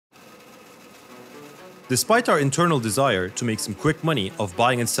Despite our internal desire to make some quick money of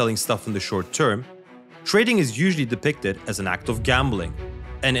buying and selling stuff in the short term, trading is usually depicted as an act of gambling,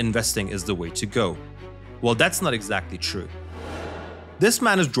 and investing is the way to go. Well, that's not exactly true. This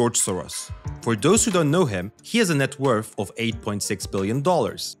man is George Soros. For those who don't know him, he has a net worth of $8.6 billion.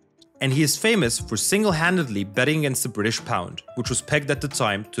 And he is famous for single-handedly betting against the British pound, which was pegged at the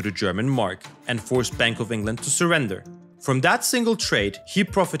time to the German mark, and forced Bank of England to surrender. From that single trade, he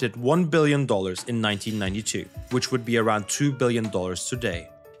profited $1 billion in 1992, which would be around $2 billion today.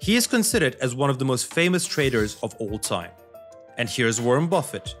 He is considered as one of the most famous traders of all time. And here's Warren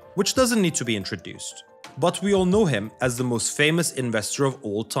Buffett, which doesn't need to be introduced. But we all know him as the most famous investor of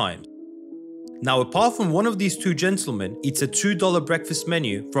all time. Now, apart from one of these two gentlemen eats a $2 breakfast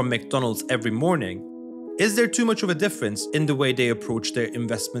menu from McDonald's every morning, is there too much of a difference in the way they approach their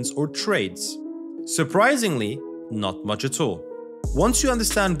investments or trades? Surprisingly, not much at all. Once you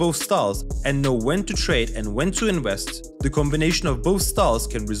understand both styles and know when to trade and when to invest, the combination of both styles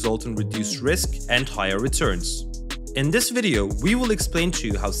can result in reduced risk and higher returns. In this video, we will explain to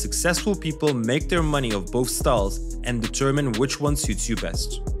you how successful people make their money of both styles and determine which one suits you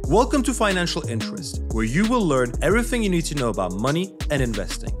best. Welcome to Financial Interest, where you will learn everything you need to know about money and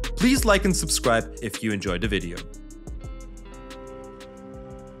investing. Please like and subscribe if you enjoyed the video.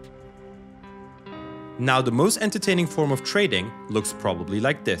 Now, the most entertaining form of trading looks probably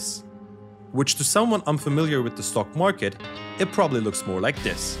like this, which to someone unfamiliar with the stock market, it probably looks more like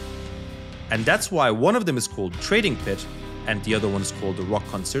this. And that's why one of them is called trading pit and the other one is called the rock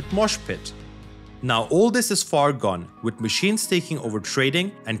concert mosh pit. Now, all this is far gone, with machines taking over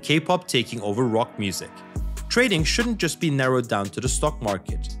trading and K-pop taking over rock music. Trading shouldn't just be narrowed down to the stock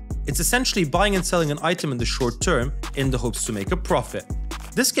market. It's essentially buying and selling an item in the short term in the hopes to make a profit.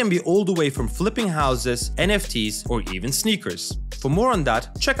 This can be all the way from flipping houses, NFTs, or even sneakers. For more on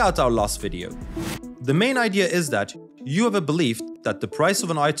that, check out our last video. The main idea is that you have a belief that the price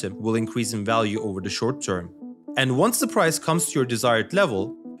of an item will increase in value over the short term. And once the price comes to your desired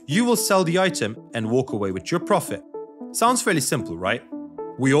level, you will sell the item and walk away with your profit. Sounds fairly simple, right?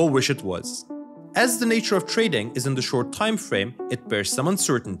 We all wish it was. As the nature of trading is in the short time frame, it bears some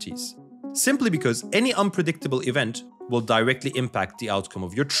uncertainties. Simply because any unpredictable event will directly impact the outcome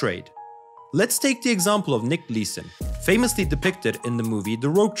of your trade. Let's take the example of Nick Leeson, famously depicted in the movie The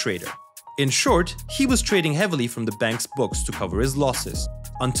Rogue Trader. In short, he was trading heavily from the bank's books to cover his losses,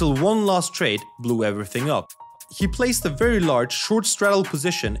 until one last trade blew everything up. He placed a very large short straddle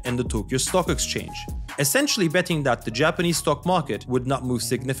position in the Tokyo Stock Exchange, essentially betting that the Japanese stock market would not move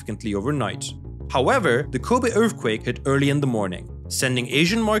significantly overnight. However, the Kobe earthquake hit early in the morning, sending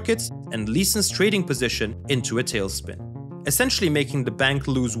Asian markets and Leeson's trading position into a tailspin, essentially making the bank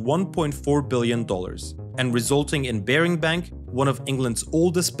lose $1.4 billion and resulting in Baring Bank, one of England's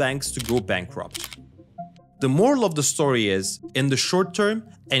oldest banks, to go bankrupt. The moral of the story is, in the short term,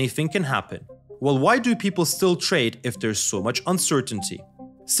 anything can happen. Well, why do people still trade if there's so much uncertainty?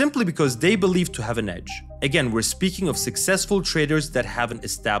 Simply because they believe to have an edge. Again, we're speaking of successful traders that have an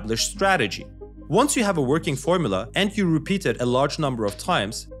established strategy. Once you have a working formula and you repeat it a large number of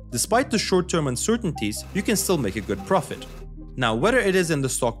times, despite the short-term uncertainties, you can still make a good profit. Now, whether it is in the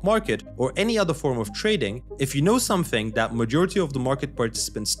stock market or any other form of trading, if you know something that majority of the market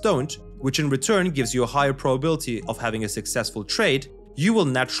participants don't, which in return gives you a higher probability of having a successful trade, you will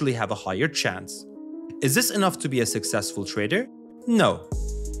naturally have a higher chance. Is this enough to be a successful trader? No.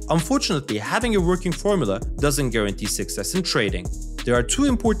 Unfortunately, having a working formula doesn't guarantee success in trading. There are two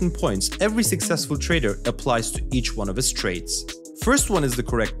important points every successful trader applies to each one of his trades. First one is the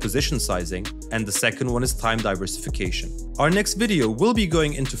correct position sizing, and the second one is time diversification. Our next video will be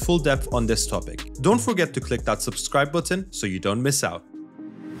going into full depth on this topic. Don't forget to click that subscribe button so you don't miss out.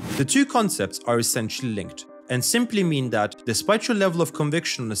 The two concepts are essentially linked, and simply mean that, despite your level of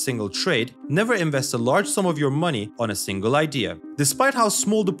conviction on a single trade, never invest a large sum of your money on a single idea. Despite how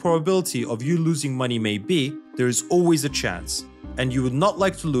small the probability of you losing money may be, there is always a chance, and you would not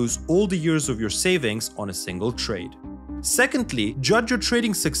like to lose all the years of your savings on a single trade. Secondly, judge your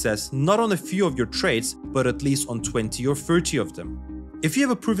trading success not on a few of your trades, but at least on 20 or 30 of them. If you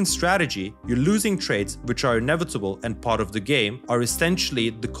have a proven strategy, your losing trades, which are inevitable and part of the game, are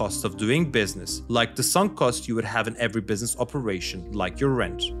essentially the cost of doing business, like the sunk cost you would have in every business operation, like your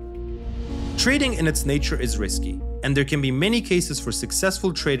rent. Trading in its nature is risky, and there can be many cases for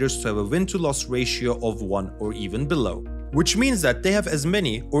successful traders to have a win-to-loss ratio of 1 or even below, which means that they have as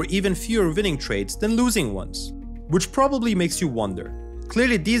many or even fewer winning trades than losing ones, which probably makes you wonder.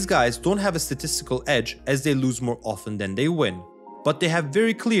 Clearly, these guys don't have a statistical edge as they lose more often than they win. But they have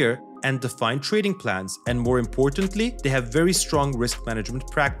very clear and defined trading plans, and more importantly, they have very strong risk management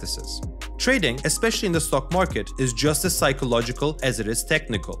practices. Trading, especially in the stock market, is just as psychological as it is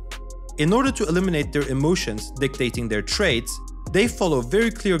technical. In order to eliminate their emotions dictating their trades, they follow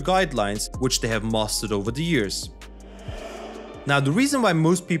very clear guidelines which they have mastered over the years. Now, the reason why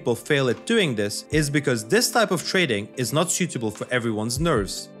most people fail at doing this is because this type of trading is not suitable for everyone's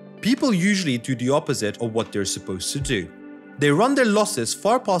nerves. People usually do the opposite of what they're supposed to do. They run their losses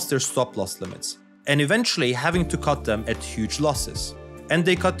far past their stop loss limits, and eventually having to cut them at huge losses. And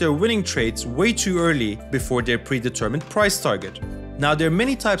they cut their winning trades way too early before their predetermined price target. Now, there are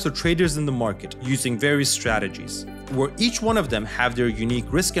many types of traders in the market using various strategies, where each one of them have their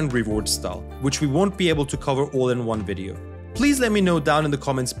unique risk and reward style, which we won't be able to cover all in one video. Please let me know down in the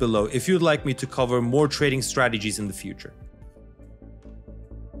comments below if you'd like me to cover more trading strategies in the future.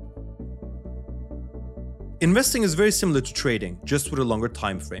 Investing is very similar to trading, just with a longer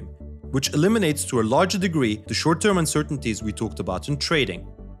time frame, which eliminates to a larger degree the short-term uncertainties we talked about in trading.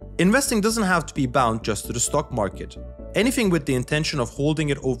 Investing doesn't have to be bound just to the stock market. Anything with the intention of holding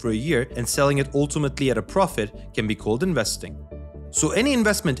it over a year and selling it ultimately at a profit can be called investing. So any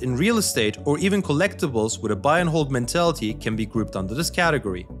investment in real estate or even collectibles with a buy and hold mentality can be grouped under this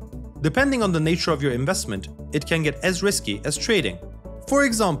category. Depending on the nature of your investment, it can get as risky as trading. For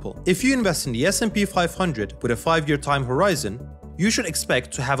example, if you invest in the S&P 500 with a 5-year time horizon, you should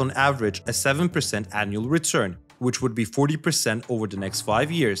expect to have on average a 7% annual return, which would be 40% over the next 5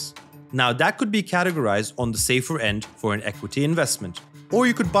 years. Now, that could be categorized on the safer end for an equity investment. Or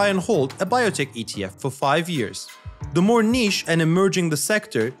you could buy and hold a biotech ETF for 5 years. The more niche and emerging the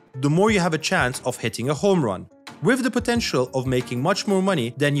sector, the more you have a chance of hitting a home run, with the potential of making much more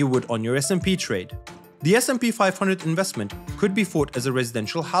money than you would on your S&P trade. The S&P 500 investment could be thought as a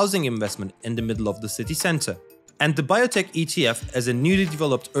residential housing investment in the middle of the city center, and the biotech ETF as a newly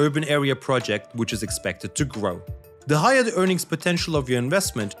developed urban area project which is expected to grow. The higher the earnings potential of your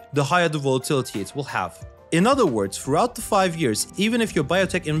investment, the higher the volatility it will have. In other words, throughout the 5 years, even if your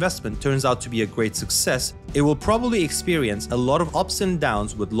biotech investment turns out to be a great success, it will probably experience a lot of ups and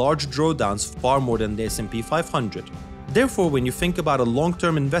downs with large drawdowns far more than the S&P 500. Therefore, when you think about a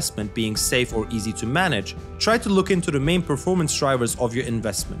long-term investment being safe or easy to manage, try to look into the main performance drivers of your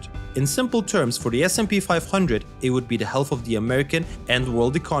investment. In simple terms, for the S&P 500, it would be the health of the American and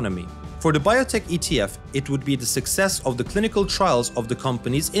world economy. For the biotech ETF, it would be the success of the clinical trials of the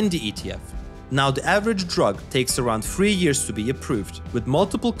companies in the ETF. Now, the average drug takes around 3 years to be approved, with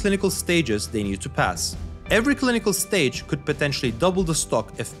multiple clinical stages they need to pass. Every clinical stage could potentially double the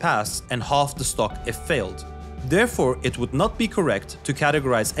stock if passed and half the stock if failed. Therefore, it would not be correct to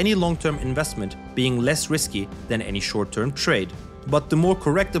categorize any long-term investment being less risky than any short-term trade. But the more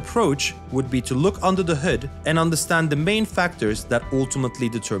correct approach would be to look under the hood and understand the main factors that ultimately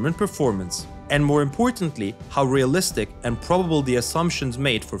determine performance, and more importantly, how realistic and probable the assumptions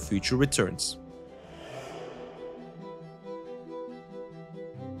made for future returns.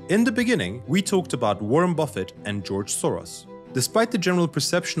 In the beginning, we talked about Warren Buffett and George Soros. Despite the general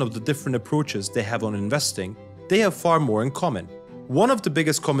perception of the different approaches they have on investing, they have far more in common. One of the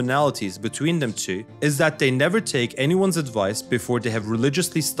biggest commonalities between them two is that they never take anyone's advice before they have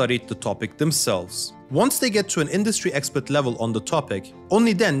religiously studied the topic themselves. Once they get to an industry expert level on the topic,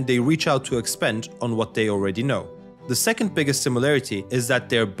 only then they reach out to expand on what they already know. The second biggest similarity is that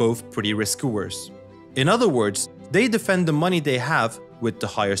they are both pretty risk-averse. In other words, they defend the money they have with the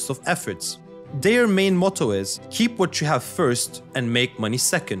highest of efforts. Their main motto is, keep what you have first and make money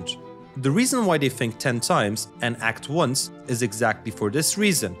second. The reason why they think 10 times and act once is exactly for this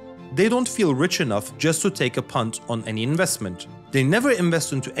reason. They don't feel rich enough just to take a punt on any investment. They never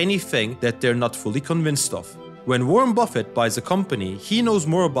invest into anything that they're not fully convinced of. When Warren Buffett buys a company, he knows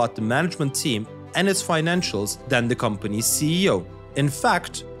more about the management team and its financials than the company's CEO. In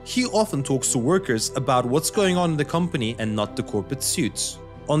fact, he often talks to workers about what's going on in the company and not the corporate suits.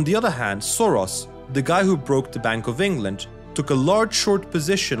 On the other hand, Soros, the guy who broke the Bank of England, took a large short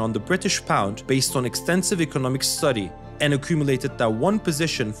position on the British pound based on extensive economic study and accumulated that one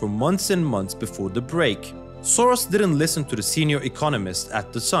position for months and months before the break. Soros didn't listen to the senior economist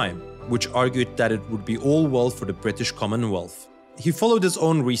at the time, which argued that it would be all well for the British Commonwealth. He followed his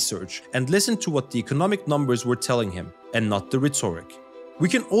own research and listened to what the economic numbers were telling him, and not the rhetoric. We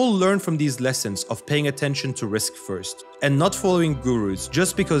can all learn from these lessons of paying attention to risk first, and not following gurus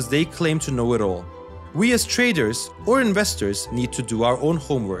just because they claim to know it all. We as traders or investors need to do our own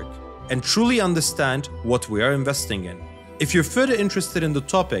homework and truly understand what we are investing in. If you're further interested in the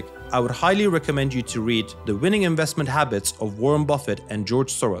topic, I would highly recommend you to read The Winning Investment Habits of Warren Buffett and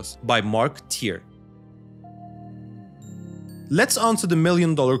George Soros by Mark Tier. Let's answer the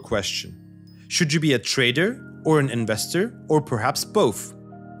million-dollar question. Should you be a trader or an investor, or perhaps both?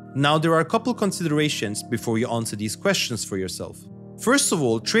 Now, there are a couple considerations before you answer these questions for yourself. First of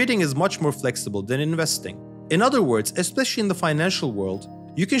all, trading is much more flexible than investing. In other words, especially in the financial world,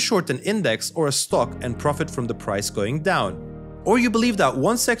 you can short an index or a stock and profit from the price going down. Or you believe that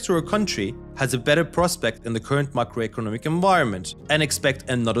one sector or country has a better prospect in the current macroeconomic environment and expect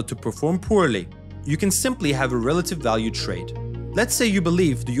another to perform poorly. You can simply have a relative value trade. Let's say you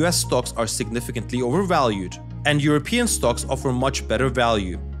believe the US stocks are significantly overvalued and European stocks offer much better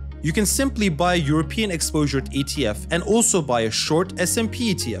value. You can simply buy a European exposure ETF and also buy a short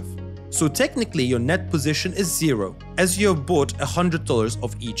S&P ETF. So technically your net position is zero, as you have bought $100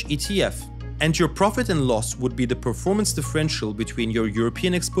 of each ETF. And your profit and loss would be the performance differential between your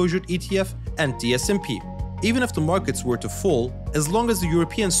European exposure ETF and the S&P. Even if the markets were to fall, as long as the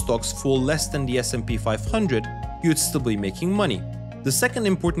European stocks fall less than the S&P 500, you'd still be making money. The second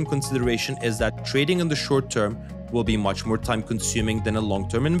important consideration is that trading in the short term will be much more time consuming than a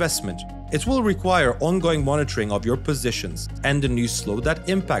long-term investment. It will require ongoing monitoring of your positions and the news flow that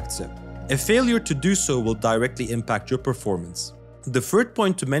impacts it. A failure to do so will directly impact your performance. The third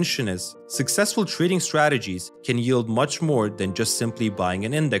point to mention is, successful trading strategies can yield much more than just simply buying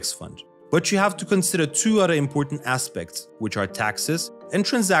an index fund. But you have to consider two other important aspects, which are taxes and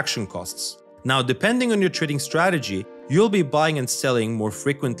transaction costs. Now, depending on your trading strategy, you'll be buying and selling more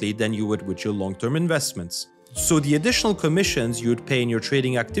frequently than you would with your long-term investments. So the additional commissions you would pay in your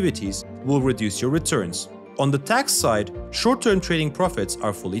trading activities will reduce your returns. On the tax side, short-term trading profits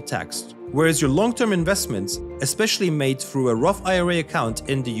are fully taxed, whereas your long-term investments, especially made through a Roth IRA account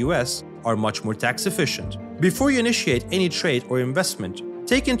in the US, are much more tax efficient. Before you initiate any trade or investment,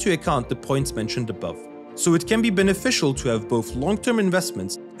 take into account the points mentioned above. So it can be beneficial to have both long-term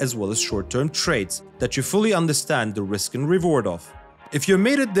investments as well as short-term trades that you fully understand the risk and reward of. If you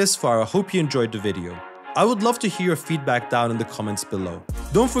made it this far, I hope you enjoyed the video. I would love to hear your feedback down in the comments below.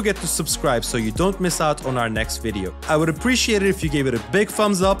 Don't forget to subscribe so you don't miss out on our next video. I would appreciate it if you gave it a big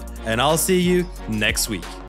thumbs up, and I'll see you next week.